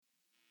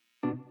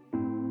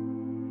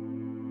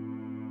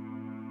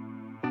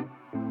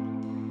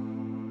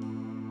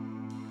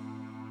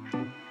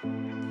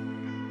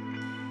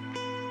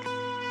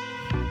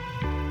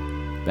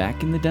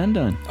back in the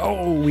dun.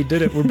 Oh, we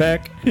did it. We're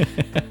back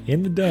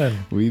in the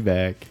dun. We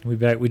back. We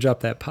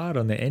dropped that pod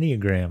on the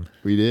Enneagram.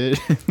 We did.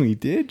 We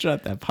did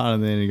drop that pod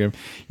on the Enneagram.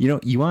 You know,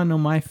 you want to know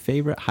my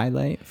favorite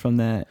highlight from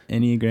that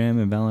Enneagram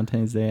and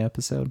Valentine's Day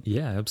episode?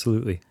 Yeah,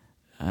 absolutely.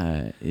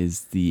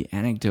 Is the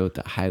anecdote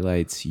that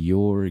highlights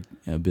your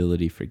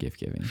ability for gift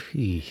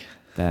giving.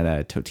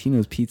 That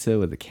Totino's pizza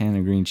with a can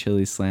of green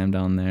chili slammed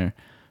on there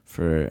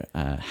for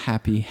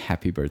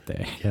happy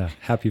birthday. Yeah,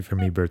 happy for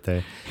me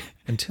birthday.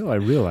 Until I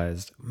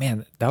realized,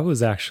 man, that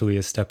was actually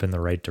a step in the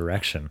right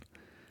direction.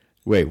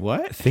 Wait,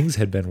 what? Things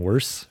had been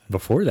worse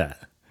before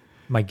that.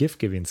 My gift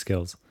giving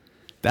skills.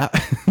 That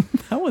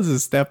was a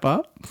step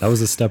up? That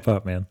was a step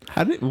up, man.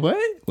 What?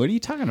 What are you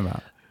talking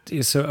about?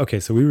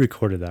 So we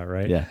recorded that,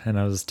 right? Yeah. And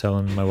I was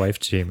telling my wife,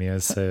 Jamie, I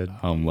said,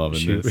 I'm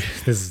loving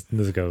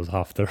this goes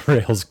off the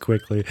rails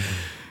quickly.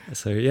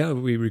 So yeah,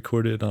 we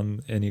recorded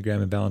on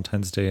Enneagram and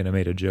Valentine's Day, and I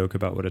made a joke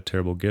about what a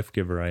terrible gift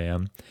giver I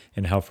am,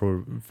 and how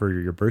for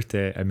your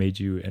birthday I made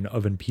you an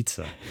oven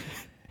pizza,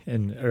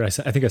 I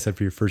think I said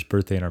for your first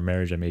birthday in our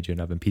marriage I made you an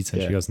oven pizza.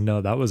 And she goes,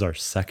 no, that was our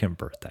second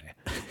birthday,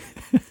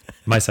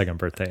 my second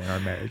birthday in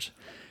our marriage.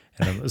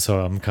 And so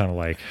I'm kind of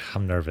like,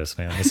 I'm nervous,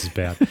 man. This is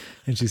bad.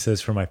 And she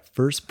says, for my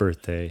first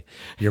birthday,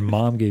 your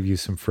mom gave you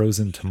some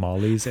frozen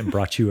tamales and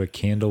brought you a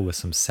candle with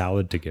some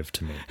salad to give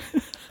to me.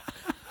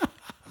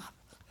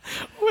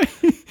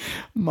 Wait,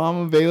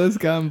 Mama Bayles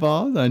got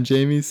involved on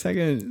Jamie's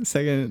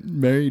second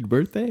married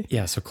birthday?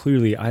 Yeah, so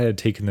clearly I had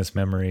taken this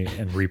memory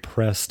and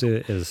repressed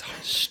it as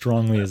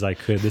strongly as I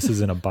could. This is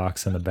in a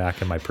box in the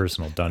back of my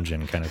personal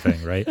dungeon kind of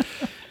thing, right?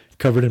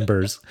 Covered in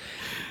burrs.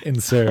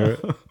 And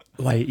so,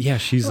 like, yeah,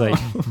 she's like,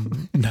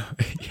 no,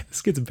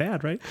 this gets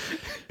bad, right?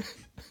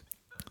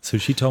 So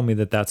she told me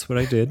that that's what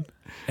I did.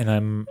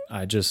 And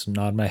I just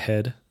nod my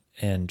head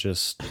and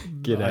just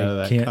get out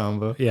of that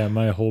combo. Yeah,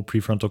 my whole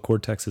prefrontal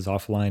cortex is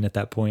offline at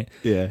that point.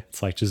 Yeah.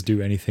 It's like just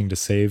do anything to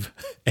save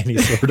any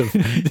sort of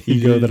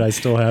ego that I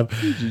still have.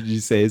 Did you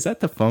say, is that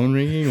the phone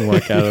ringing? And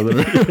walk out of the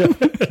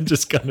room?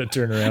 Just kind of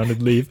turn around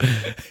and leave.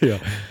 Yeah.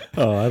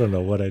 Oh, I don't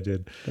know what I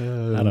did. I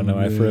don't know. Man.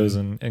 I froze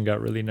and got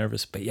really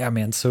nervous. But yeah,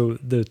 man. So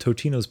the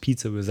Totino's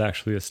pizza was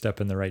actually a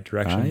step in the right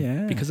direction.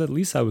 Yeah. Because at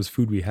least that was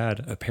food we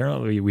had.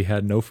 Apparently we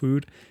had no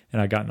food.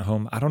 And I got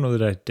home. I don't know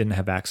that I didn't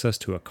have access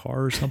to a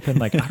car or something.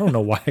 Like, I don't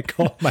know why I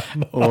called my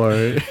mom.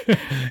 Or,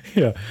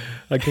 yeah,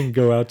 I couldn't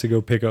go out to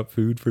go pick up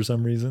food for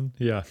some reason.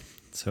 Yeah.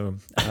 So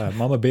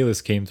Mama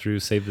Bayles came through,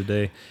 saved the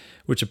day,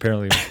 which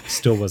apparently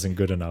still wasn't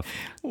good enough.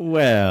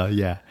 Well,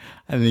 yeah.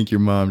 I think your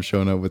mom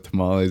showing up with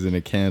tamales and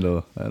a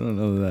candle, I don't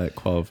know that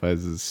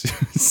qualifies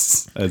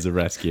as a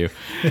rescue.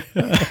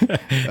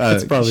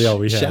 That's probably all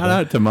we had. Shout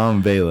out to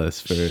Mom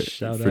Bayles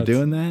for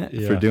doing that,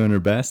 for doing her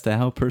best to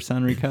help her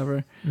son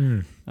recover.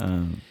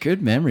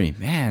 Good memory,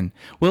 man.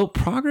 Well,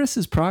 progress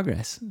is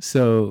progress.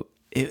 So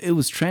it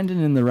was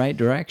trending in the right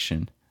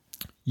direction.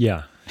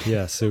 Yeah.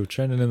 So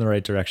trending in the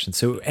right direction.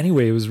 So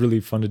anyway, it was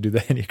really fun to do the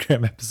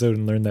Enneagram episode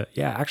and learn that,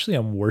 yeah, actually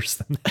I'm worse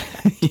than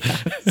that.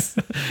 Yes.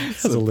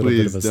 So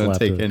please don't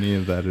take any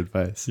of that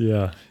advice.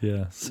 Yeah.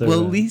 So,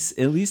 well, at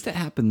least it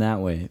happened that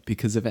way,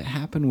 because if it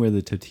happened where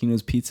the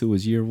Totino's pizza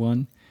was year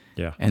 1,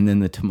 yeah, and then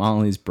the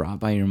tamales brought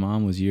by your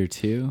mom was year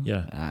 2,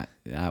 yeah,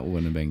 that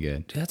wouldn't have been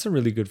good. That's a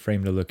really good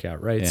frame to look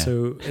at, right? Yeah.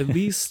 So at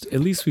least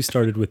we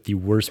started with the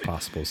worst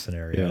possible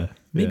scenario. Yeah.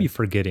 Maybe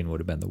forgetting would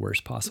have been the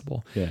worst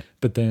possible. Yeah.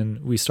 But then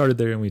we started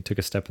there and we took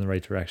a step in the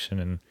right direction,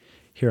 and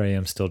here I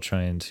am still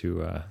trying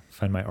to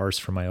find my arse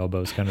from my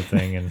elbows kind of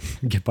thing and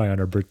get by on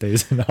our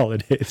birthdays and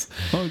holidays.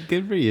 Oh,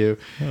 good for you.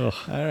 Oh.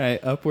 All right,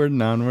 upward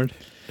and onward.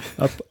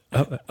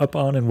 Up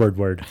on and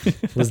word.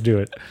 Let's do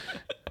it.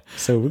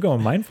 So we're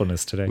going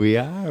mindfulness today. We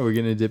are. We're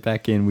going to dip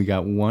back in. We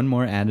got one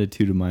more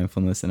attitude of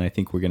mindfulness, and I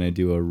think we're going to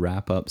do a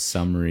wrap-up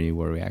summary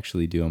where we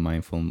actually do a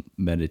mindful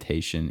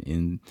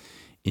meditation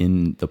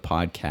in the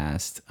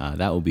podcast.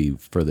 That will be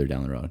further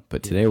down the road.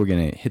 But today we're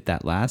going to hit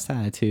that last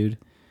attitude.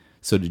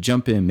 So to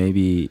jump in,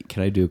 maybe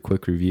could I do a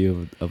quick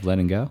review of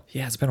letting go?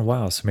 Yeah, it's been a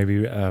while. So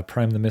maybe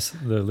prime the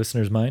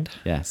listener's mind.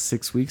 Yeah,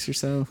 6 weeks or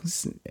so,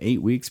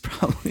 8 weeks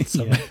probably.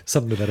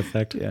 Something to that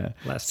effect. Yeah.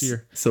 Last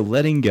year. So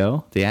letting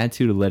go, the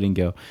attitude of letting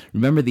go.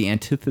 Remember, the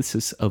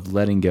antithesis of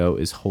letting go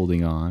is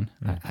holding on.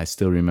 I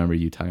still remember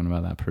you talking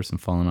about that person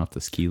falling off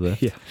the ski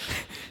lift. Yeah.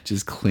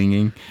 Just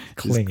clinging.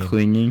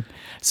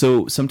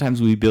 So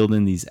sometimes we build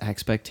in these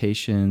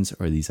expectations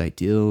or these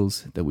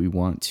ideals that we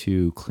want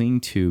to cling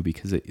to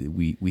because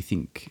we think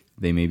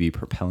they may be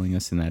propelling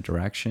us in that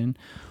direction,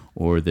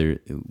 or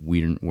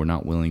we're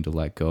not willing to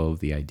let go of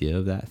the idea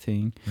of that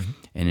thing. Mm-hmm.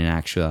 And in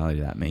actuality,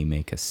 that may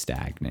make us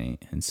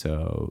stagnate. And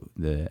so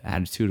the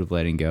attitude of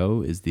letting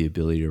go is the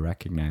ability to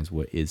recognize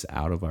what is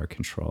out of our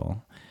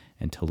control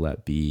and to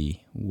let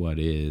be what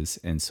is.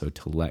 And so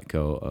to let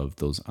go of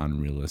those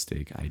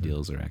unrealistic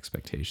ideals or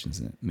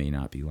expectations that may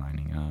not be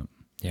lining up.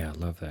 Yeah, I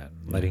love that.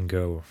 Letting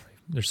go.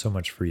 There's so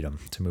much freedom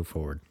to move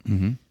forward.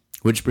 Mm-hmm.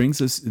 Which brings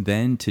us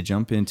then to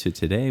jump into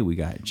today. We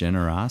got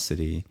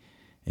generosity,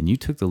 and you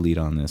took the lead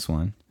on this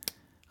one.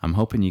 I'm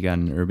hoping you got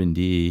an Urban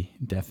D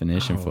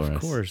definition for us.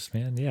 Of course,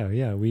 man.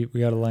 Yeah. We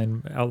got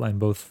to outline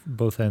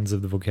both ends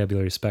of the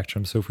vocabulary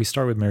spectrum. So if we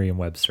start with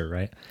Merriam-Webster,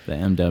 right? The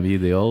MW,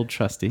 the old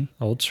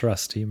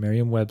trusty.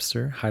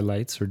 Merriam-Webster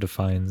highlights or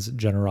defines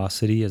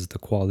generosity as the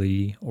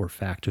quality or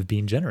fact of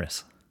being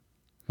generous.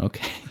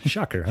 Okay.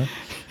 Shocker, huh?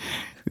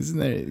 Isn't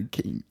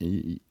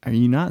that? Are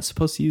you not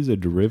supposed to use a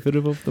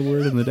derivative of the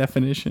word in the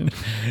definition?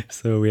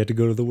 So we had to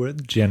go to the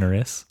word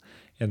generous,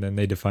 and then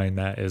they define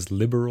that as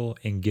liberal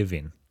and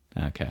giving.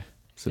 Okay.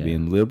 So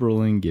being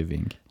liberal and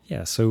giving.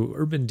 Yeah. So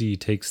Urban D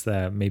takes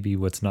that maybe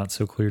what's not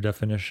so clear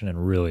definition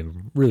and really,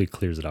 really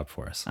clears it up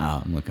for us.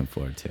 Oh, I'm looking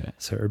forward to it.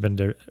 So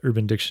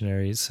Urban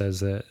Dictionary says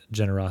that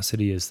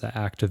generosity is the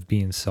act of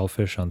being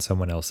selfish on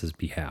someone else's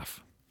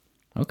behalf.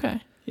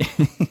 Okay.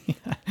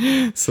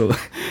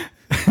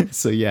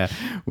 So yeah,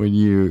 when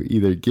you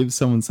either give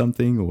someone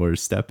something or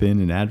step in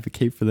and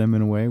advocate for them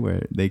in a way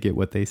where they get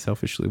what they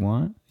selfishly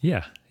want.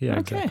 Yeah, Okay.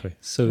 exactly.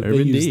 So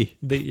Urban D.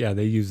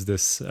 they use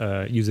this,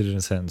 use it in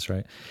a sentence,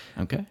 right?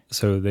 Okay.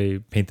 So they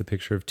paint the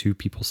picture of two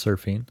people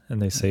surfing, and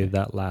they say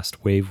that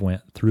last wave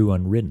went through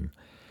unridden.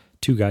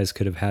 Two guys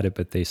could have had it,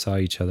 but they saw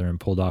each other and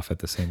pulled off at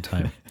the same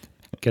time.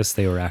 Guess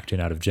they were acting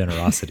out of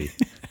generosity.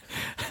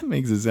 That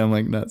makes it sound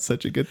like not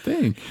such a good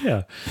thing.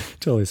 Yeah,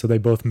 totally. So they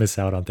both miss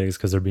out on things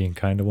because they're being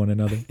kind to one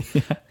another.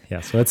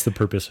 Yeah. So that's the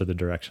purpose or the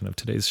direction of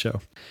today's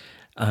show.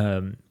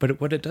 But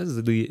what it does,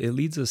 it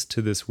leads us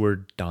to this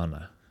word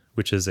dana,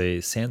 which is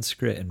a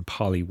Sanskrit and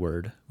Pali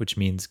word, which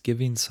means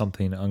giving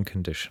something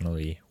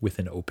unconditionally with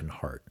an open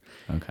heart.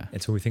 Okay.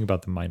 And so when we think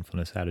about the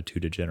mindfulness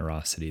attitude of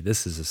generosity,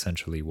 this is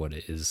essentially what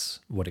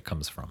it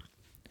comes from.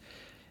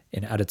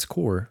 And at its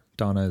core,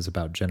 dana is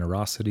about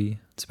generosity,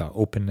 it's about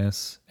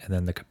openness, and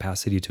then the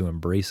capacity to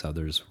embrace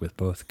others with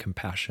both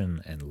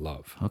compassion and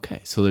love. Okay.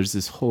 So there's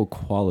this whole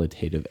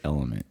qualitative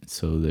element.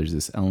 So there's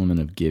this element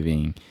of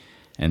giving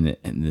and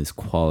this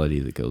quality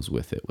that goes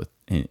with it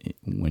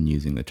when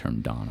using the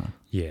term dana.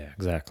 Yeah,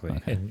 exactly.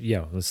 Okay. And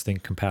let's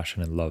think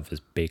compassion and love is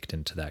baked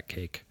into that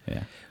cake.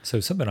 Yeah. So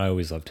something I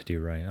always love to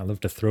do, right? I love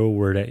to throw a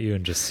word at you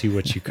and just see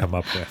what you come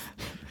up with.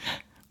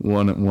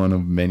 One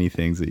of many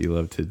things that you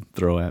love to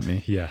throw at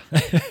me. Yeah.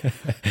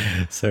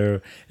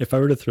 So if I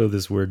were to throw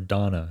this word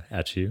dana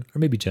at you, or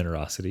maybe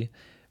generosity,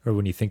 or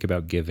when you think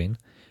about giving,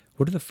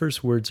 what are the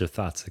first words or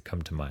thoughts that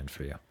come to mind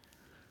for you?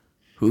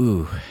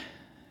 Ooh.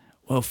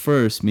 Well,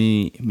 first,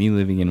 me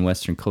living in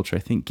Western culture, I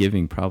think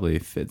giving probably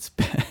fits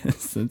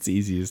best. That's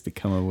easiest to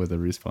come up with a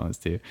response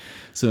to.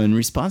 So in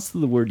response to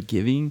the word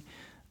giving,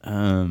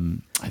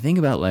 I think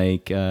about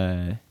like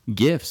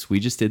gifts. We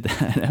just did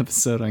that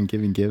episode on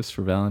giving gifts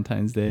for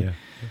Valentine's Day.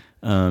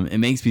 Yeah. It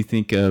makes me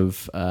think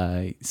of,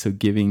 so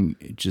giving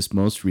just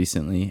most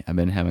recently, I've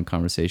been having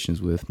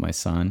conversations with my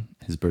son.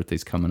 His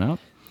birthday's coming up.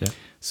 Yeah.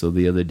 So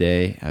the other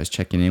day I was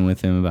checking in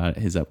with him about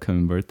his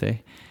upcoming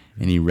birthday,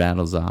 and he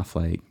rattles off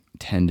like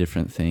 10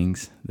 different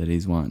things that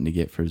he's wanting to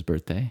get for his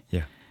birthday.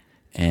 Yeah.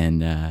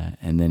 And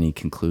then he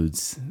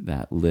concludes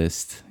that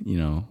list,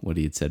 what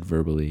he had said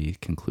verbally,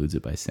 concludes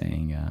it by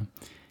saying,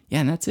 yeah,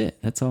 and that's it.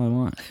 That's all I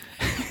want.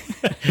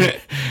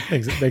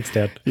 Thanks,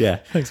 Dad. Yeah.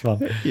 Thanks,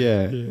 Mom.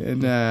 Yeah.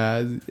 And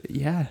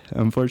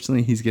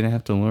unfortunately, he's going to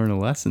have to learn a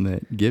lesson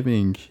that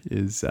giving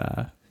is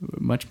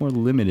much more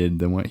limited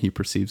than what he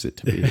perceives it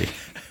to be.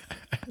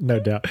 No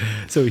doubt.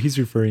 So he's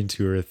referring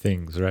to her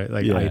things, right?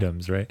 Like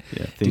items, right?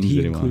 Yeah. Did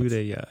he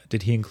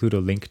include a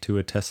link to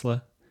a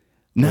Tesla?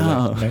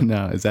 No.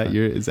 Is that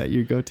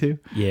your go-to?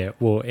 Yeah.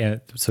 Well, and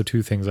so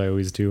two things I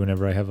always do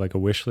whenever I have like a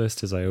wish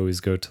list is I always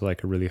go to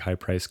like a really high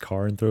priced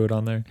car and throw it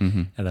on there.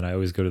 Mm-hmm. And then I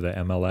always go to the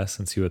MLS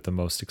and see what the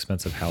most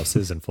expensive house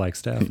is in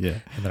Flagstaff. Yeah.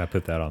 And then I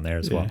put that on there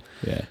as well.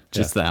 Yeah.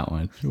 Just that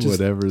one.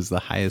 Whatever is the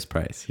highest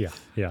price. Yeah.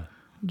 Yeah.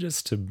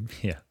 Just to,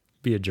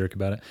 be a jerk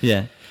about it.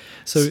 Yeah.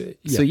 So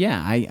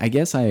I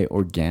guess I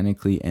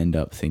organically end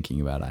up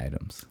thinking about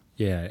items.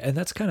 Yeah, and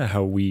that's kind of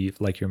how we,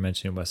 like you're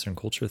mentioning, Western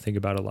culture, think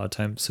about it a lot of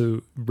times.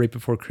 So right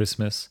before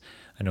Christmas,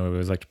 I know I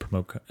always like to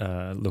promote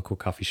local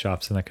coffee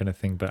shops and that kind of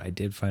thing, but I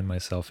did find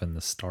myself in the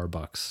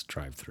Starbucks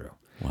drive-thru.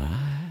 What?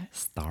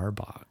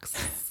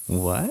 Starbucks.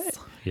 What?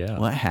 Yeah.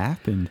 What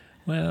happened?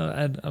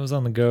 Well, I was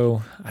on the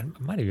go. I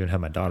might even have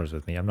my daughters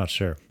with me. I'm not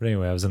sure. But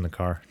anyway, I was in the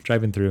car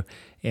driving through.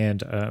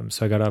 And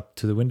so I got up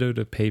to the window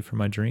to pay for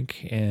my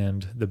drink.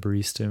 And the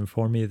barista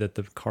informed me that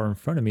the car in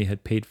front of me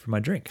had paid for my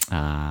drink.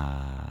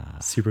 Ah.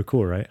 Super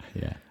cool, right?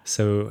 Yeah.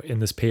 So in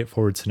this pay it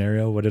forward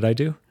scenario, what did I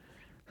do?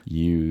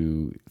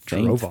 You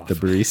drove thanked off the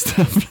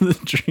barista for the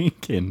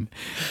drink and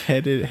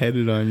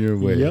headed on your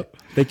way. Yep.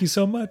 Thank you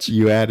so much.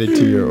 You added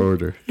to your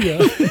order. Yeah.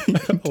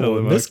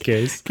 In this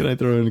case, can I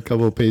throw in a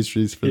couple of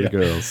pastries for the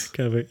girls?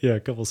 A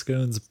couple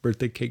scones,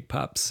 birthday cake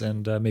pops,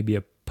 and maybe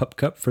a pup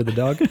cup for the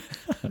dog.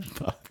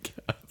 Pup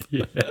cup.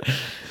 Yeah.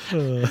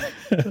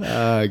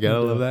 I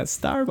gotta love that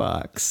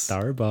Starbucks.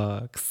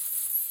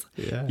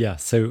 Yeah.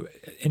 So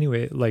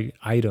anyway, like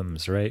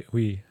items, right?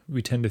 We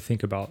tend to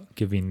think about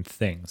giving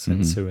things.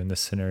 And so in this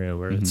scenario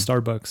where it's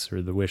Starbucks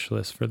or the wish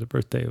list for the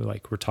birthday,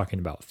 like we're talking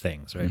about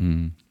things, right?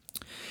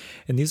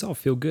 And these all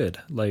feel good.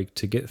 Like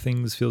to get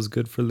things feels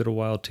good for a little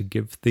while. To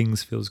give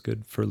things feels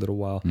good for a little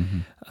while.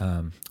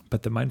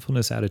 But the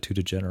mindfulness attitude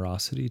of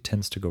generosity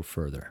tends to go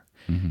further.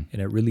 And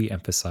it really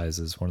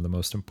emphasizes one of the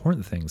most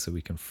important things that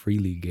we can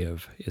freely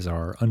give is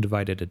our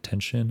undivided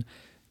attention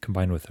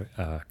combined with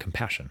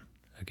compassion.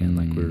 Again,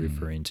 like we were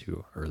referring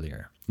to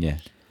earlier. Yeah.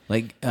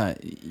 Like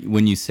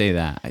when you say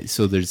that,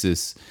 so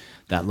there's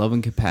that love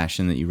and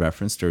compassion that you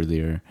referenced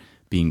earlier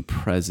being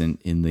present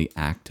in the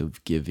act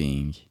of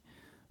giving.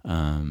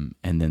 And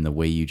then the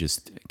way you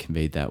just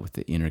conveyed that with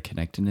the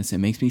interconnectedness, it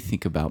makes me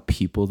think about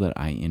people that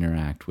I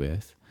interact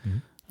with.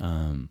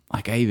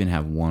 Like I even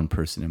have one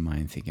person in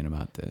mind thinking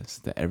about this,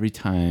 that every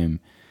time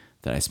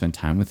that I spend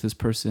time with this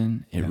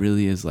person, it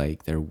really is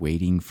like they're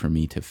waiting for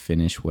me to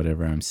finish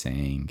whatever I'm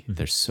saying.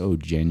 They're so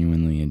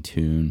genuinely in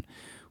tune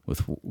with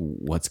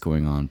what's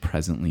going on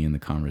presently in the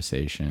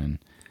conversation,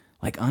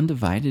 like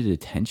undivided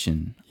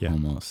attention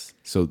almost.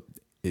 So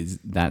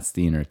that's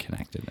the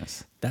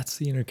interconnectedness. That's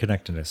the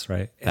interconnectedness,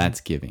 right? That's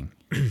giving.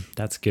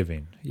 That's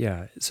giving.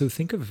 Yeah. So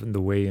think of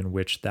the way in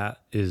which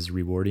that is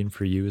rewarding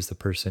for you as the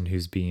person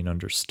who's being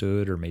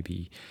understood, or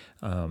maybe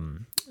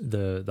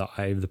the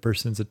eye of the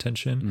person's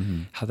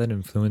attention, how that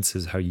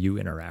influences how you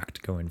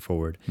interact going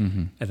forward.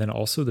 And then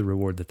also the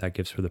reward that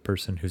gives for the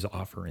person who's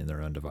offering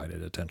their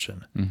undivided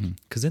attention.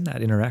 Because in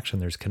that interaction,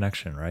 there's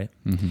connection, right?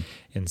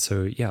 And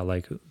so, yeah,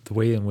 like the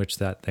way in which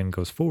that then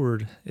goes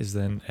forward is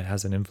then it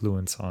has an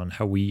influence on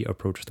how we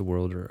approach the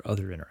world or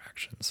other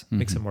interactions.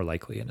 Makes it more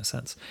likely in a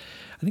sense.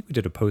 I think we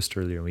did a post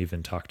earlier and we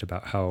even talked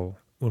about how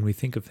when we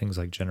think of things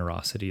like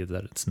generosity,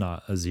 that it's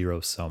not a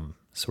zero-sum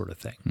sort of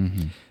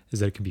thing,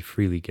 is that it can be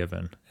freely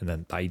given. And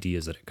then the idea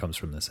is that it comes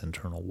from this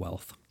internal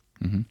wealth.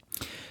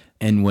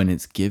 And when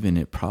it's given,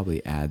 it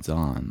probably adds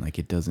on. Like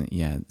it doesn't,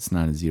 it's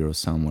not a zero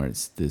sum where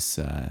it's this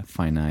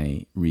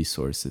finite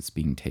resource that's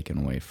being taken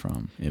away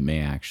from. It may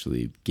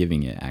actually,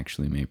 giving it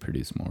actually may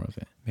produce more of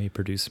it. May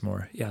produce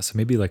more. Yeah. So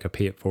maybe like a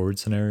pay it forward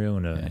scenario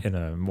in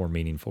a more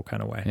meaningful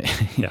kind of way.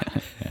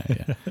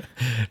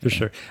 For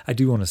sure. I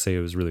do want to say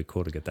it was really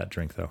cool to get that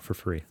drink though for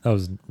free.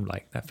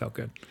 That felt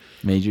good.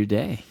 Made your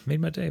day.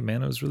 Made my day,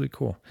 man. It was really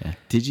cool. Yeah.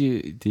 Did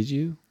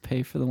you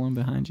pay for the one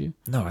behind you?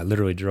 No, I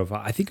literally drove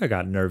out. I think I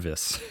got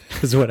nervous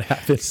is what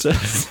happened. So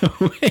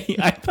wait,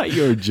 I thought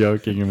you were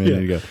joking a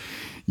minute ago.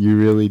 You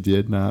really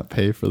did not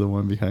pay for the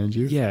one behind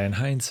you? Yeah, in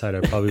hindsight, I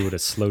probably would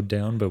have slowed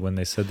down. But when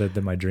they said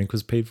that my drink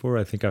was paid for,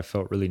 I think I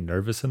felt really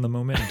nervous in the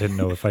moment and didn't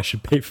know if I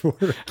should pay for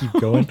it or keep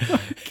going.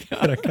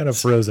 And I kind of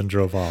froze and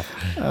drove off.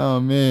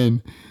 Oh,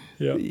 man.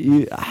 Yeah,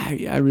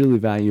 I really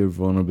value your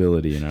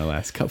vulnerability in our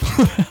last couple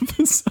of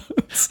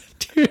episodes.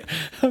 Dude,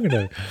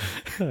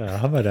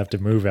 I might have to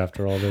move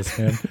after all this,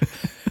 man.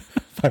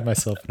 Find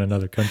myself in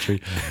another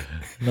country,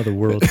 another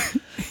world.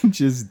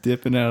 Just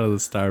dipping out of the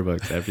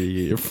Starbucks after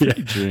you get your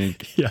free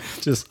drink. Yeah,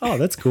 just, oh,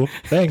 that's cool.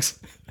 Thanks.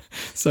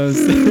 So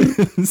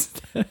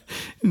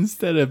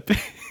instead of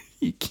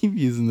you keep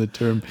using the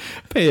term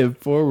pay it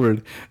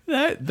forward,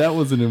 that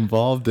wasn't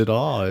involved at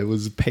all. It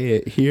was pay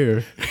it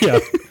here. Yeah.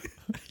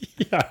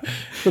 Yeah.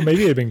 But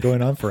maybe it had been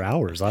going on for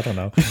hours. I don't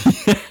know.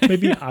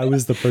 Maybe I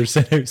was the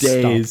person who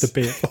stopped to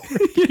pay it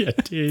forward. Yeah,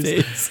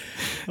 days.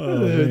 Oh,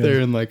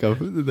 they're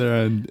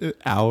they're on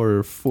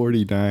hour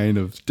 49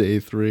 of day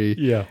 3.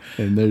 Yeah.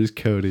 And there's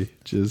Cody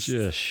just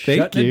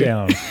shutting it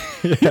down.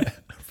 Yeah.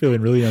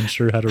 Feeling really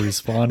unsure how to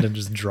respond and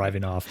just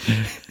driving off.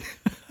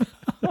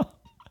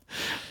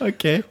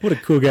 Okay. What a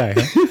cool guy,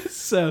 huh?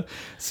 So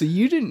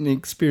you didn't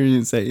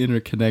experience that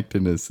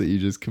interconnectedness that you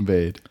just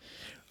conveyed.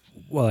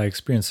 Well, I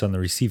experienced on the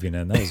receiving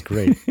end. That was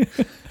great.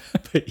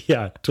 But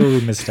yeah,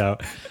 totally missed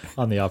out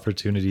on the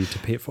opportunity to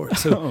pay it for it.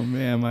 So, oh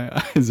man, my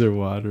eyes are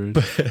watering.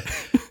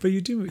 But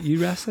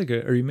you ask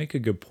you make a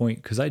good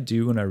point, because I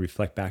do, when I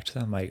reflect back to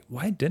that, I'm like,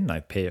 why didn't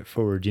I pay it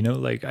forward?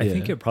 I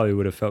think it probably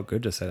would have felt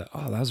good to say,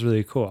 oh, that was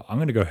really cool. I'm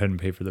going to go ahead and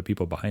pay for the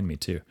people behind me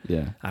too.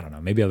 Yeah. I don't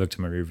know. Maybe I looked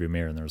in my rearview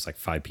mirror and there was like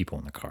 5 people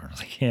in the car. I was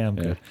like, yeah, I'm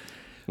good.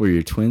 Were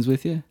your twins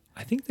with you?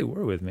 I think they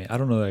were with me. I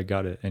don't know that I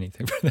got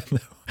anything for them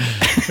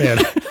though. Man,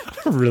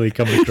 I'm really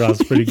coming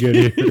across pretty good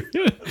here.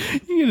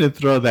 You're gonna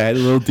throw that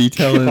little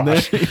detail in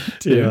there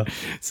too. Yeah.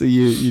 So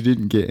you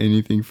didn't get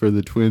anything for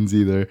the twins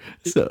either.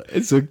 So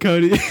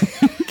Cody's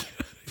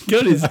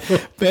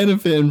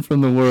benefiting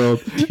from the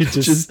world.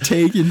 Just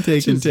taking.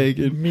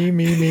 Me,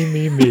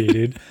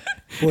 dude.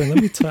 Boy,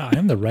 let me tell you, I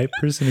am the right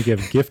person to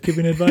give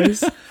gift-giving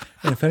advice.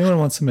 And if anyone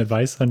wants some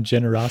advice on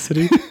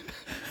generosity,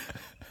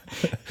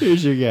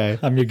 here's your guy.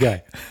 I'm your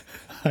guy.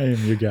 I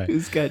am your guy.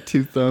 Who's got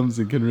 2 thumbs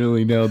and can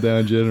really nail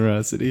down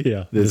generosity?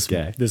 Yeah. This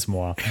guy. This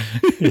moi.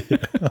 Yeah.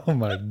 Oh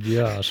my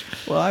gosh.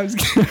 Well, I was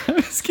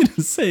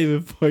gonna say,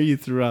 before you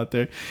threw out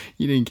there,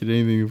 you didn't get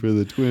anything for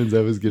the twins.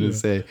 I was gonna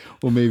say,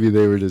 well, maybe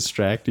they were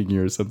distracting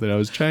you or something. I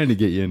was trying to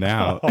get you an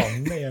out. Oh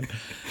man.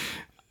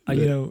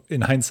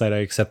 In hindsight, I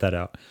accept that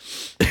out.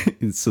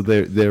 So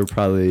they're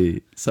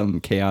probably some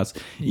chaos.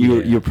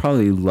 You're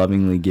probably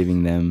lovingly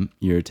giving them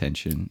your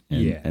attention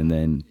and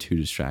then too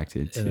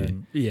distracted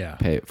to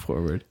pay it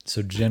forward.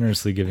 So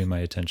generously giving my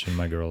attention,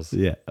 my girls.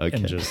 Yeah. Okay.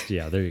 And just,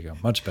 there you go.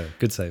 Much better.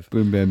 Good save.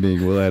 Boom, bam,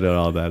 bing. We'll edit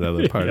all that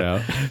other part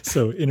out.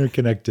 So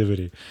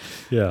interconnectivity.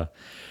 Yeah.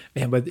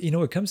 Man, but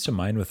what comes to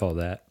mind with all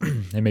that,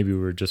 and maybe we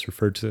were just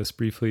referred to this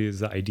briefly, is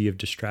the idea of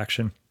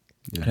distraction.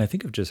 Yeah. And I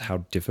think of just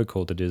how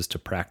difficult it is to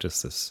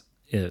practice this,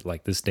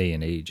 like this day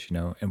and age,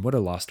 and what a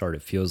lost art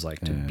it feels like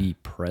to be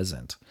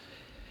present.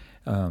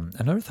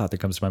 Another thought that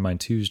comes to my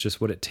mind too is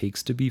just what it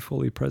takes to be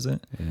fully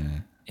present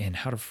and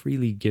how to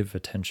freely give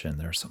attention.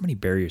 There are so many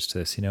barriers to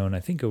this, and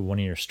I think of one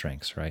of your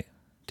strengths, right?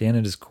 Dan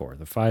at his core,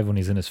 the 5 when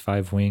he's in his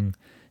 5 wing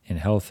in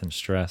health and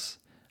stress.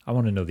 I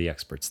want to know the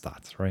expert's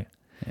thoughts, right?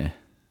 Yeah.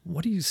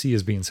 What do you see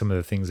as being some of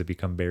the things that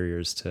become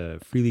barriers to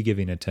freely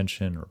giving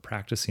attention or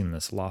practicing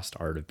this lost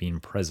art of being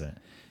present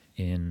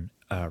in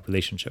a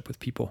relationship with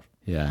people?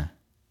 Yeah.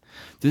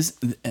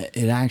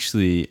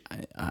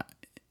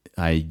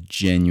 I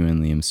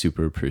genuinely am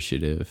super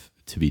appreciative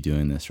to be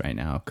doing this right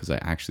now, because I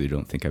actually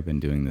don't think I've been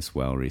doing this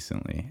well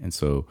recently. And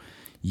so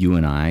you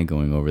and I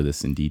going over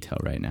this in detail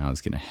right now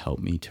is going to help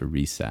me to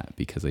reset,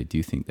 because I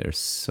do think there's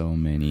so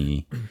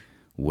many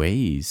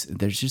ways,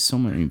 there's just so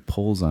many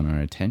pulls on our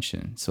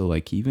attention. So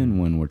like even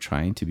when we're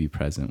trying to be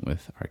present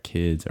with our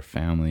kids, our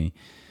family,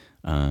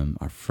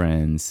 our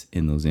friends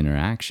in those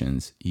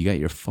interactions, you got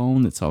your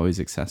phone that's always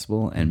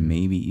accessible and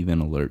maybe even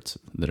alerts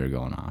that are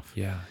going off.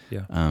 Yeah.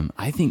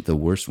 I think the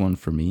worst one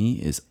for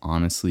me is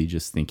honestly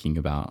just thinking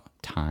about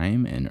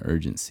time and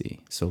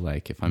urgency. So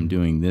like if I'm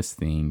doing this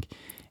thing,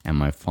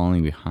 am I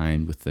falling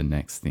behind with the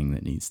next thing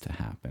that needs to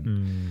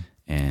happen?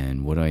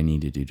 And what do I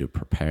need to do to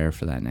prepare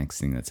for that next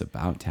thing that's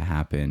about to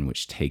happen,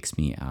 which takes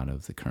me out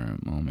of the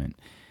current moment?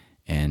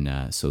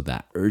 And so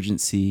that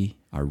urgency,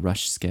 our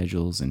rush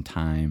schedules and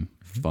time,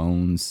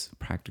 phones,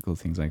 practical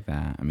things like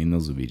that. I mean,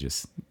 those would be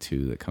just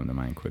 2 that come to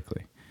mind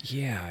quickly.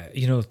 Yeah.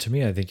 To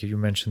me, I think you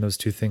mentioned those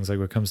 2 things. Like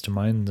what comes to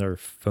mind are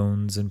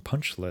phones and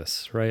punch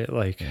lists, right?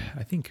 Like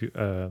I think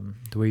the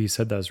way you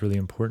said that is really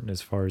important,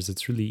 as far as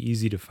it's really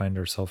easy to find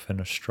ourselves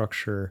in a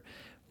structure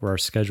where our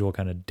schedule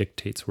kind of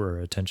dictates where our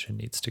attention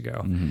needs to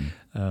go.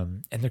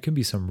 And there can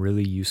be some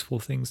really useful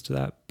things to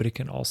that, but it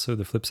can also,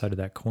 the flip side of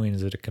that coin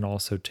is that it can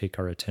also take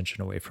our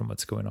attention away from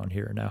what's going on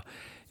here and now.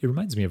 It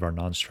reminds me of our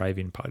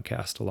non-striving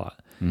podcast a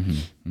lot.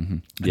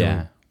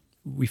 Yeah.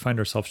 We find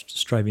ourselves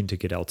striving to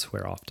get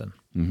elsewhere often.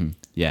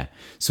 Yeah.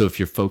 So if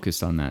you're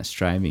focused on that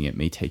striving, it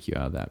may take you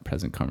out of that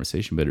present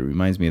conversation. But it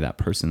reminds me of that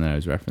person that I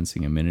was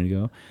referencing a minute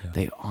ago. Yeah.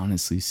 They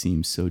honestly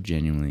seem so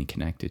genuinely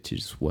connected to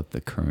just what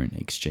the current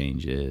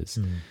exchange is.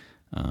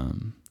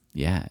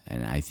 Yeah.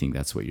 And I think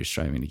that's what you're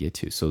striving to get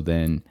to. So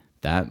then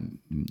that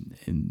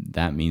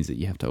means that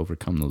you have to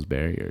overcome those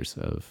barriers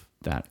of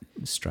that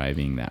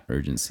striving, that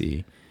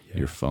urgency,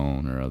 your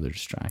phone or other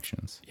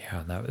distractions.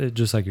 Yeah, that,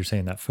 just like you're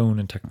saying, that phone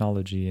and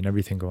technology and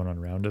everything going on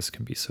around us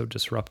can be so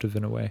disruptive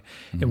in a way.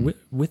 And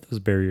with those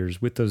barriers,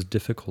 with those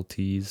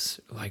difficulties,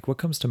 like what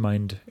comes to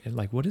mind,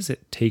 like what does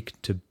it take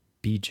to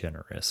be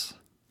generous?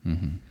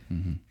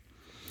 I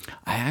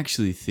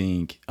actually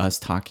think us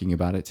talking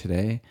about it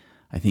today,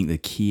 I think the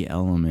key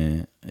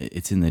element,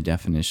 it's in the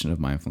definition of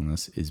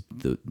mindfulness, is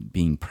the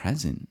being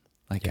present.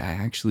 Like I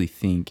actually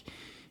think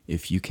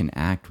if you can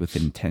act with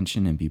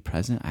intention and be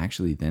present, I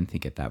actually then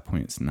think at that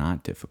point it's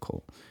not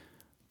difficult.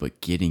 But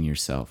getting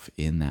yourself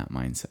in that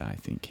mindset, I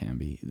think, can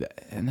be.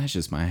 And that's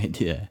just my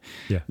idea.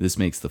 Yeah. This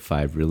makes the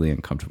 5 really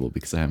uncomfortable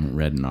because I haven't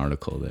read an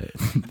article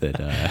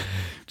that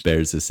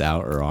bears this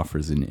out or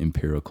offers an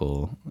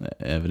empirical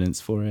evidence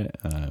for it.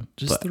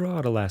 Just throw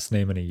out a last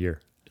name in a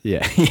year.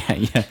 Yeah.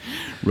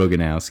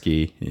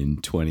 Roganowski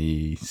in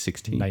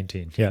 2016.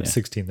 19. Yeah,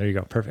 16. There you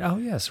go. Perfect. Oh,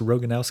 yes.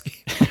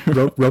 Roganowski.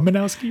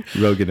 Romanowski?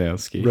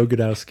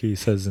 Roganowski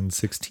says in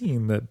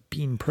 16 that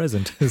being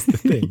present is the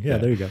thing. Yeah,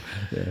 there you go.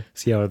 Yeah.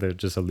 See how they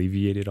just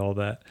alleviated all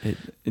that?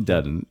 It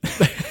doesn't.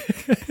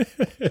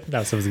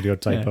 Now someone's going to go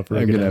type up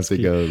Roganowski. I'm going to have to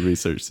go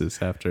research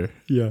this after.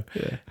 Yeah.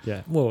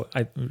 Well,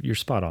 you're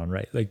spot on,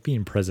 right? Like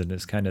being present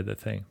is kind of the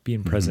thing.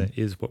 Being present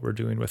is what we're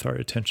doing with our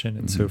attention.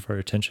 And so if our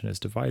attention is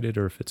divided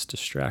or if it's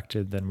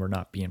distracted, then we're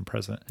not being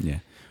present. Yeah.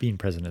 Being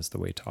present is the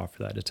way to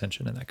offer that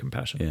attention and that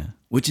compassion. Yeah.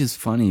 Which is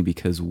funny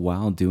because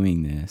while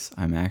doing this,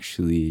 I'm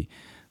actually,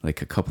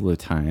 like a couple of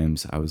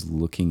times I was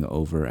looking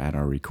over at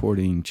our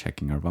recording,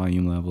 checking our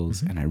volume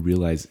levels, and I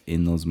realized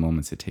in those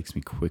moments it takes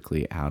me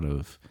quickly out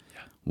of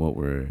what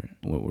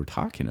we're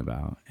talking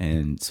about.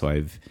 And so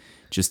I've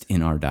just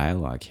in our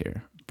dialogue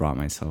here brought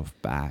myself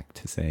back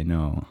to say,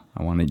 no,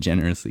 I want to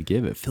generously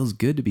give. It feels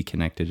good to be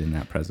connected in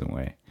that present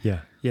way.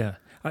 Yeah.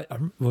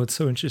 Well, it's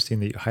so interesting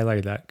that you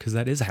highlighted that because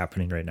that is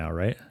happening right now,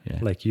 right? Yeah.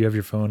 Like you have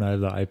your phone, I have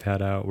the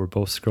iPad out. We're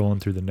both scrolling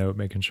through the note,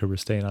 making sure we're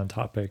staying on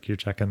topic. You're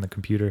checking the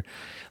computer.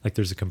 Like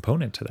there's a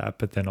component to that.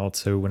 But then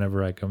also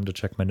whenever I come to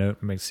check my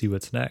note and see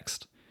what's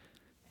next,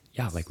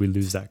 like we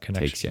lose that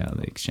connection. Takes you out of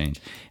the exchange.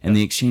 And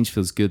the exchange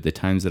feels good. The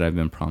times that I've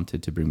been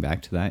prompted to bring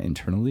back to that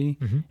internally,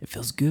 it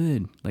feels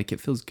good. Like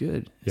it feels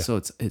good. Yeah.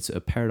 So it's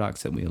a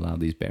paradox that we allow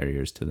these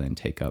barriers to then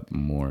take up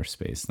more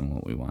space than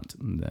what we want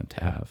them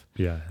to have.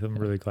 Yeah, I'm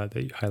really glad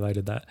that you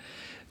highlighted that.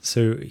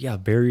 So yeah,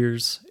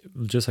 barriers,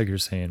 just like you're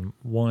saying,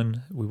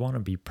 one, we want to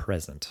be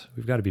present.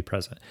 We've got to be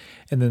present.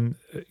 And then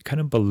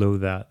kind of below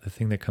that, the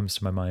thing that comes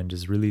to my mind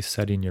is really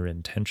setting your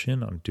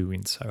intention on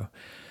doing so.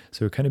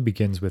 So it kind of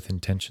begins with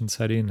intention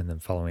setting and then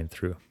following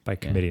through by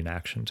committing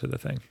action to the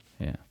thing.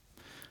 Yeah.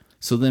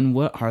 So then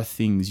what are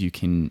things you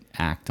can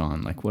act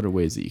on? Like what are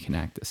ways that you can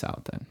act this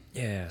out then?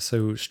 Yeah.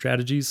 So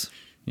strategies.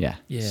 Yeah.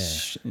 Yeah.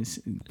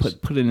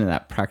 Put it into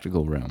that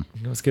practical realm.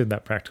 Let's get in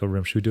that practical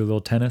realm. Should we do a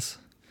little tennis?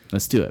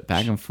 Let's do it.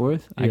 Back and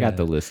forth. Yeah. I got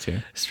the list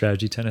here.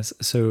 Strategy tennis.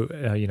 So,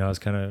 I was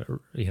kind of,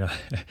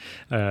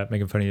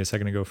 making fun of you a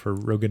second ago for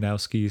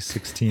Roganowski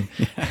 16.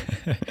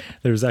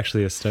 There was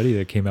actually a study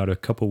that came out a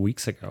few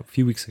weeks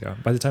ago.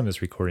 By the time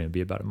this recording, it'd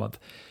be about a month.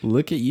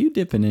 Look at you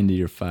dipping into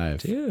your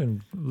 5.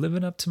 Dude,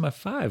 living up to my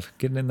 5,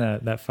 getting in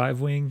that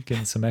 5 wing,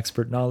 getting some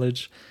expert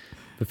knowledge.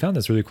 But found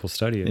this really cool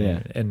study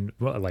and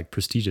like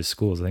prestigious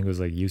schools. I think it was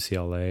like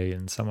UCLA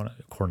and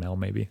Cornell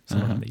maybe,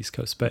 someone on the East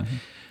Coast. But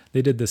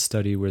they did this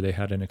study where they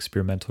had an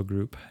experimental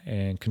group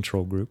and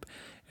control group.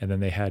 And then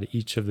they had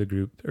each of the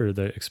group, or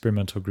the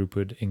experimental group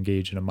would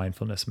engage in a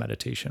mindfulness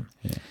meditation.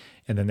 Yeah.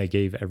 And then they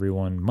gave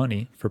everyone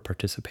money for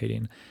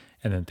participating.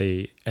 And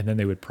then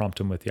they would prompt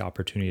them with the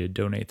opportunity to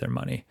donate their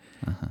money.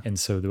 And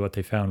so what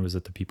they found was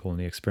that the people in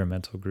the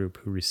experimental group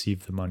who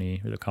received the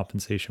money or the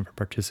compensation for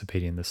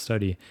participating in the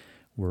study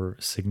were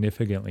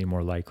significantly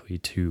more likely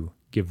to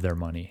give their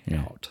money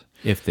out.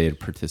 If they had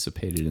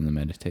participated in the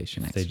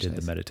meditation exercise. They did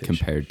the meditation.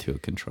 Compared to a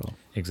control.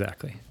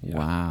 Exactly. Yeah.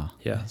 Wow.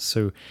 Yeah.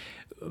 So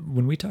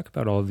when we talk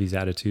about all of these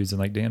attitudes, and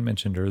like Dan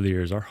mentioned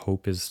earlier, is our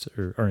hope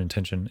or our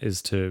intention is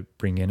to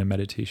bring in a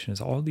meditation, is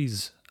all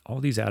these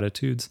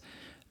attitudes,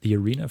 the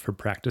arena for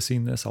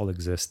practicing this all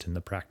exist in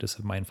the practice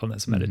of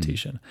mindfulness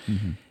meditation.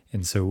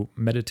 And so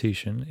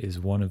meditation is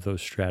one of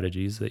those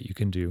strategies that you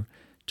can do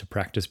to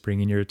practice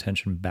bringing your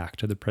attention back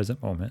to the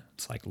present moment.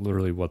 It's like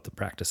literally what the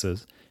practice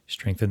is.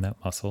 Strengthen that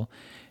muscle.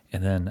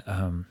 And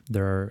then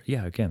there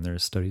are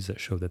studies that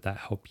show that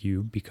help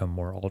you become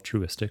more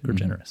altruistic or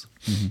generous.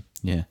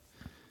 Yeah.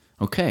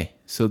 Okay.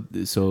 So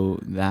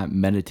that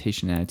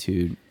meditation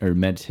attitude or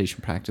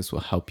meditation practice will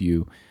help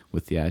you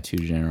with the attitude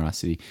of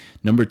generosity.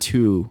 Number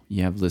 2,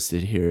 you have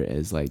listed here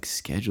as like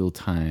schedule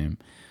time,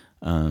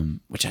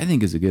 which I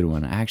think is a good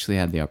one. I actually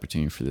had the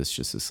opportunity for this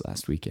just this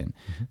last weekend.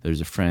 There's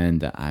a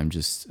friend that I'm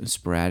just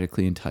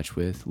sporadically in touch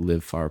with,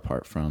 live far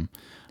apart from,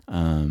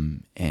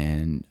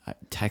 and I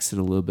texted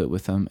a little bit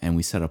with them, and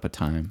we set up a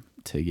time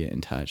to get in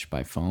touch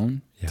by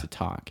phone to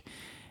talk.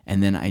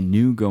 And then I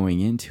knew going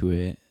into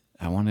it,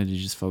 I wanted to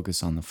just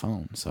focus on the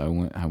phone.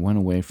 So I went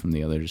away from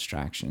the other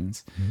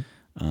distractions.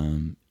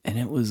 And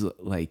it was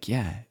like,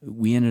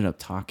 we ended up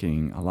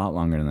talking a lot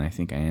longer than I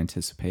think I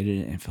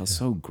anticipated. And it felt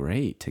so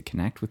great to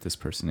connect with this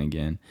person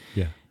again.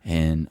 Yeah.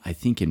 And I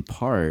think in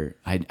part,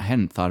 I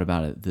hadn't thought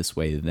about it this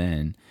way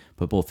then,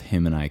 but both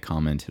him and I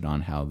commented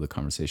on how the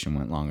conversation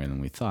went longer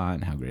than we thought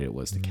and how great it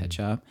was to catch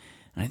up.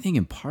 And I think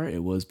in part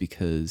it was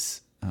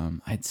because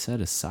I'd set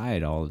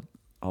aside all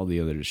the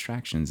other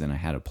distractions and I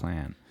had a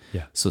plan.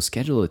 Yeah. So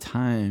schedule a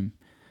time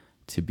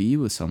to be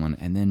with someone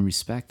and then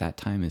respect that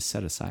time is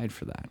set aside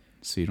for that.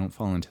 So you don't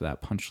fall into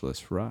that punch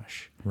list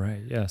rush.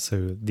 Right. Yeah.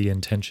 So the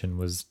intention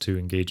was to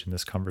engage in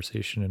this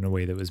conversation in a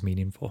way that was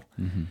meaningful.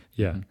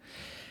 Yeah.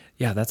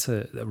 Yeah. That's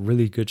a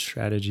really good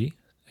strategy,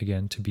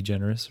 again, to be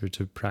generous or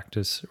to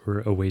practice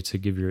or a way to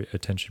give your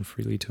attention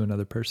freely to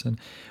another person.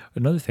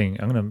 Another thing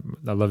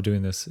I love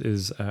doing this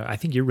is, I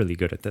think you're really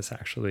good at this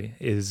actually,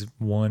 is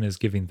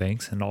giving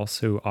thanks and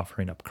also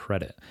offering up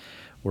credit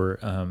or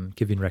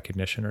giving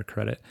recognition or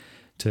credit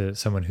to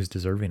someone who's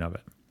deserving of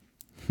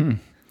it.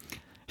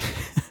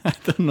 I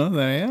don't know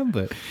that I am,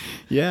 but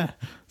yeah.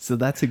 So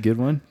that's a good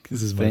one.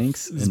 This is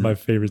my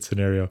favorite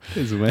scenario.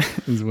 Is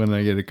when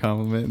I get a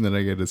compliment and then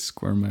I get to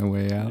squirm my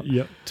way out.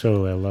 Yep,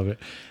 totally. I love it.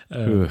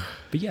 But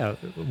yeah,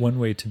 one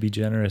way to be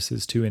generous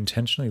is to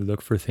intentionally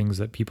look for things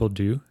that people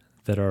do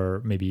that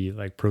are maybe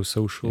like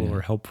pro-social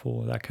or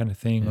helpful, that kind of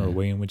thing, or a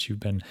way in which you've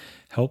been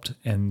helped,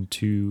 and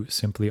to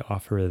simply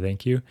offer a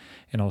thank you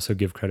and also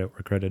give credit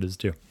where credit is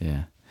due.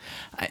 Yeah.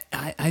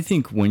 I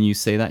think when you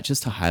say that,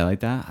 just to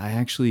highlight that, I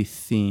actually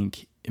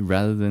think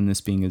rather than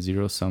this being a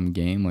zero-sum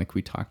game like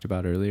we talked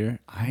about earlier,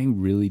 I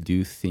really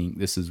do think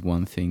this is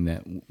one thing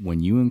that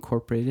when you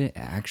incorporate it, it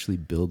actually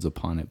builds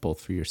upon it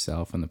both for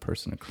yourself and the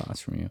person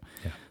across from you.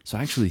 Yeah. So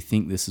I actually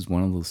think this is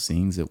one of those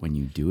things that when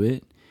you do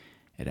it,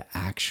 it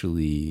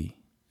actually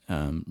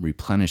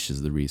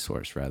replenishes the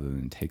resource rather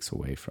than takes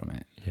away from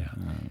it. Yeah.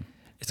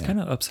 It's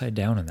kind of upside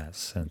down in that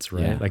sense,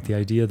 right? Yeah. Like the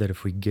idea that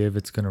if we give,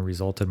 it's going to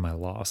result in my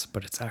loss,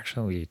 but it's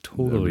actually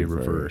totally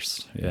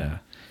reversed. Yeah,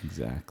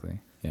 exactly.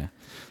 Yeah.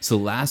 So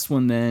last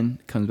one then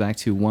comes back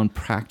to one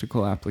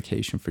practical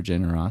application for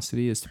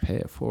generosity is to pay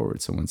it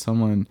forward. So when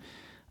someone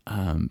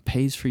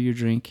pays for your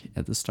drink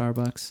at the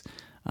Starbucks,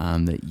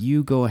 that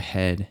you go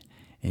ahead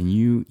and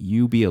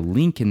you be a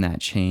link in that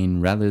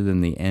chain rather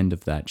than the end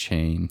of that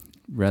chain,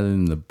 rather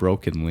than the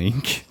broken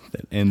link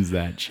that ends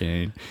that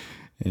chain,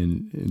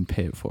 and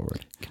pay it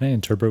forward. Can I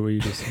interpret what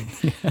you just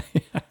said? Yeah.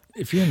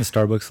 If you're in the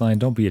Starbucks line,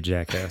 don't be a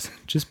jackass.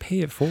 Just pay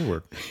it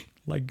forward.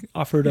 Like,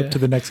 offer it up to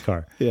the next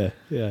car. Yeah.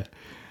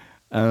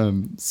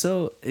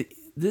 So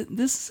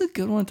this is a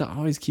good one to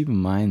always keep in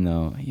mind,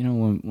 though. You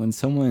know, when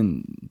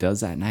someone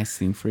does that nice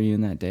thing for you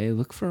in that day,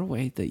 look for a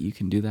way that you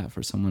can do that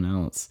for someone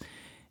else.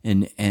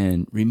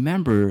 And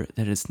remember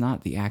that it's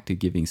not the act of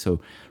giving. So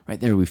right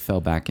there, we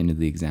fell back into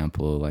the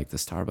example like the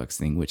Starbucks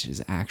thing, which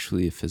is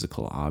actually a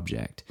physical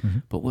object. Mm-hmm.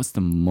 But what's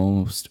the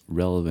most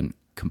relevant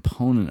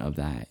component of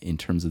that in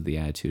terms of the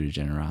attitude of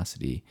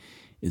generosity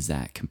is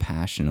that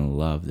compassion and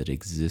love that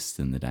exists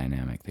in the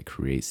dynamic that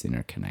creates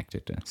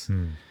interconnectedness.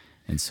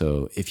 And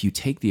so if you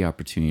take the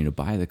opportunity to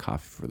buy the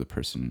coffee for the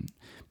person,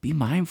 be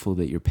mindful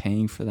that you're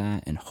paying for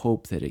that and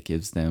hope that it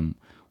gives them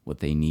what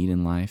they need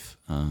in life.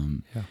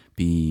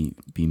 Be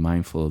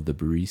mindful of the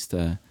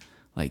barista.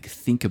 Like,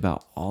 think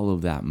about all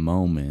of that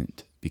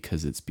moment,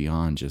 because it's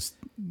beyond just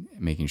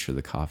making sure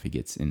the coffee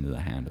gets into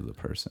the hand of the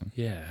person.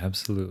 Yeah,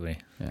 absolutely.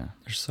 Yeah.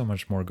 There's so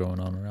much more going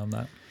on around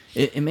that.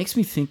 It makes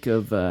me think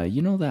of,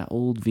 that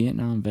old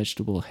Vietnam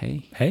vegetable,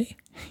 hay? Hay?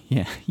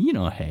 Yeah,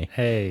 hay.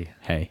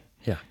 Hay.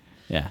 Yeah.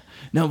 Yeah.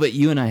 No, but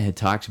you and I had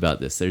talked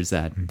about this. There's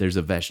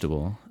a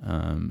vegetable,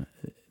 and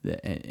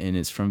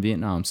it's from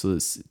Vietnam. So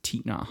this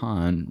Thich Nat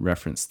Hahn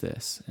referenced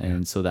this.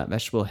 And so that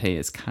vegetable hay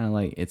is kind of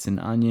like, it's an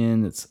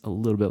onion. It's a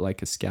little bit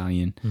like a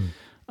scallion.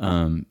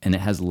 And it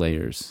has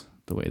layers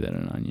the way that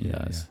an onion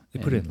does. They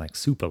put it in like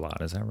soup a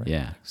lot. Is that right?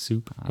 Yeah. Like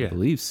soup? I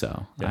believe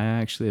so. Yeah. I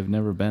actually have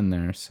never been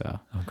there, so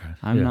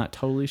I'm not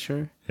totally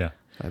sure. Yeah.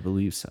 I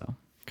believe so.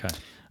 Okay.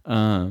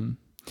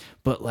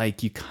 But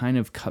like, you kind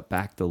of cut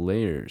back the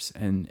layers,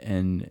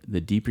 and the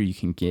deeper you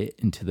can get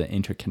into the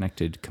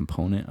interconnected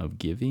component of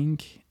giving,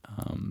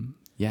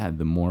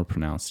 the more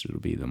pronounced it'll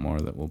be, the more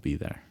that will be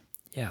there.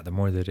 Yeah, the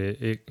more that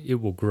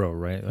it will grow,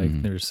 right?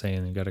 Like they're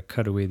saying, you got to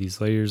cut away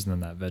these layers, and then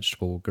that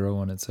vegetable will grow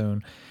on its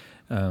own.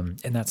 And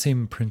that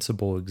same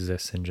principle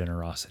exists in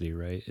generosity,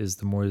 right? Is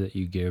the more that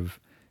you give,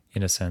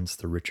 in a sense,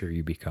 the richer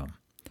you become.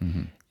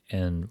 Mm-hmm.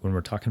 And when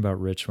we're talking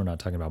about rich, we're not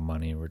talking about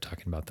money. We're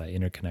talking about that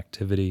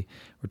interconnectivity.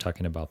 We're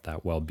talking about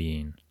that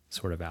well-being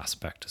sort of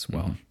aspect as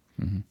well.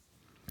 Mm-hmm.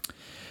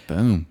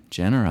 Boom.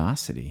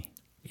 Generosity.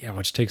 Yeah,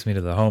 which takes me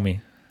to the homie.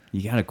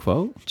 You got a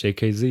quote?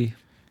 JKZ.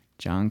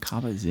 Jon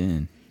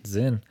Kabat-Zinn.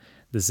 Zen.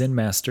 The Zen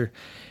master.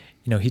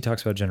 You know, he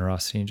talks about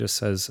generosity and just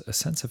says a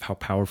sense of how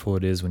powerful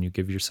it is when you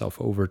give yourself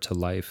over to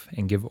life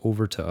and give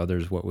over to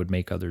others what would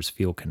make others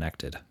feel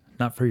connected.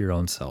 Not for your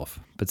own self,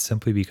 but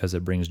simply because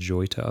it brings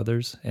joy to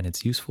others, and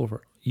it's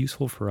useful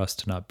for us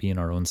to not be in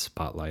our own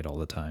spotlight all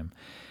the time.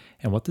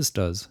 And what this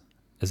does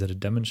is that it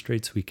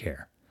demonstrates we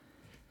care.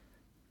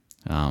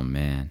 Oh,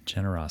 man.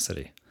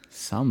 Generosity.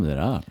 Summed it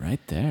up right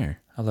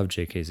there. I love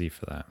JKZ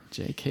for that.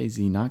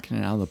 JKZ knocking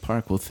it out of the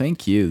park. Well,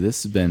 thank you.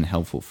 This has been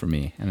helpful for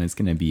me, and it's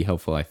going to be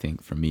helpful, I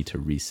think, for me to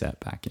reset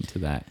back into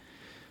that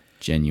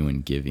genuine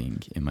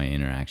giving in my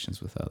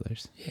interactions with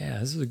others. Yeah,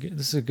 this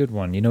is a good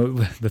one. You know,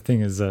 the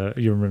thing is,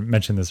 you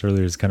mentioned this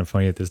earlier. It's kind of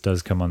funny that this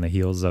does come on the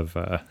heels of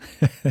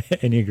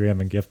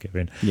Enneagram and gift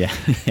giving. Yeah,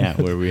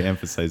 where we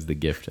emphasize the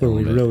gift. Where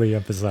we really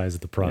emphasize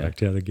the product,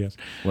 the gift.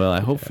 Well,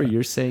 I hope for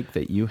your sake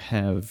that you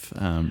have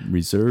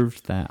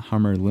reserved that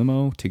Hummer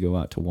limo to go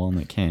out to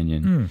Walnut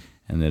Canyon,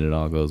 and that it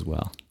all goes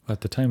well.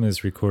 At the time of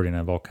this recording, I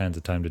have all kinds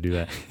of time to do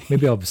that.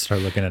 Maybe I'll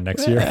start looking at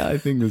next year. I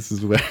think this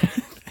is where.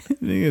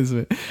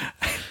 You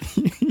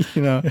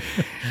know,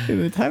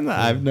 in the time that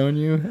I've known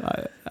you,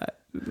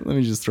 let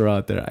me just throw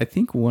out there, I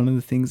think one of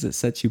the things that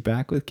sets you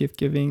back with gift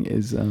giving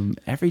is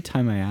every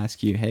time I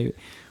ask you, hey,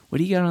 what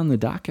do you got on the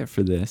docket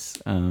for this?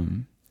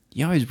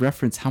 You always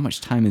reference how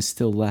much time is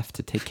still left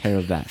to take care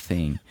of that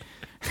thing.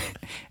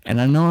 And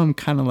I know I'm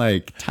kind of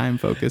like time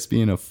focused,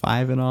 being a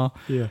 5 and all.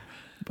 Yeah.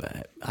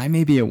 But I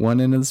may be at one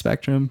end of the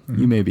spectrum.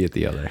 You may be at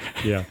the other.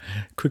 Yeah.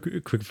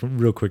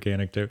 Real quick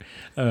anecdote.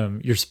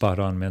 You're spot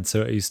on, man.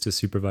 So I used to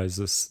supervise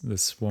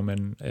this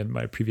woman at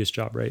my previous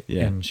job, right?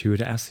 Yeah. And she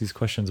would ask these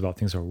questions about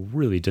things that are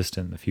really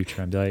distant in the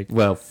future. I'd be like,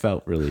 well,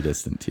 felt really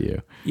distant to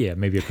you. Yeah,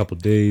 maybe a couple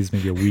of days,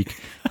 maybe a week.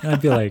 And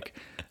I'd be like,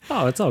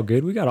 oh, it's all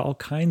good. We got all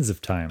kinds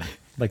of time.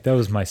 Like, that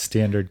was my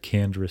standard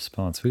canned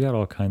response. We got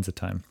all kinds of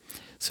time.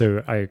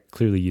 So I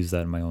clearly use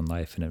that in my own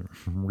life, and it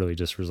really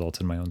just results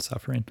in my own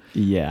suffering.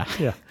 Yeah.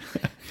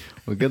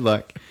 Well, good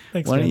luck.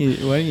 Thanks, why don't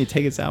you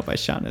take us out by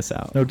shouting us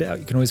out? No doubt.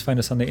 You can always find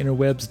us on the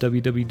interwebs,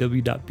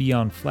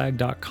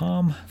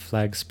 www.beyondflag.com,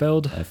 flag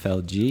spelled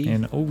FLG.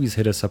 And always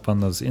hit us up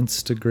on those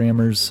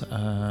Instagrammers.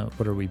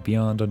 What are we?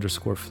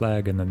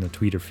 Beyond_flag. And then the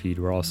Twitter feed,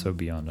 we're also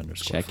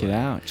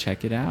Beyond_flag.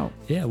 Check it out.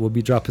 Yeah, we'll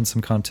be dropping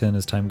some content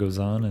as time goes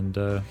on,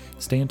 and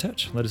stay in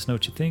touch. Let us know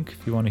what you think.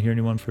 If you want to hear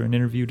anyone for an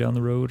interview down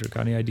the road or got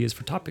any ideas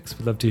for topics,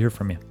 we'd love to hear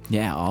from you.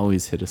 Yeah,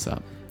 always hit us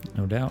up.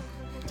 No doubt.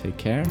 Take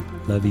care.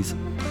 Lovies.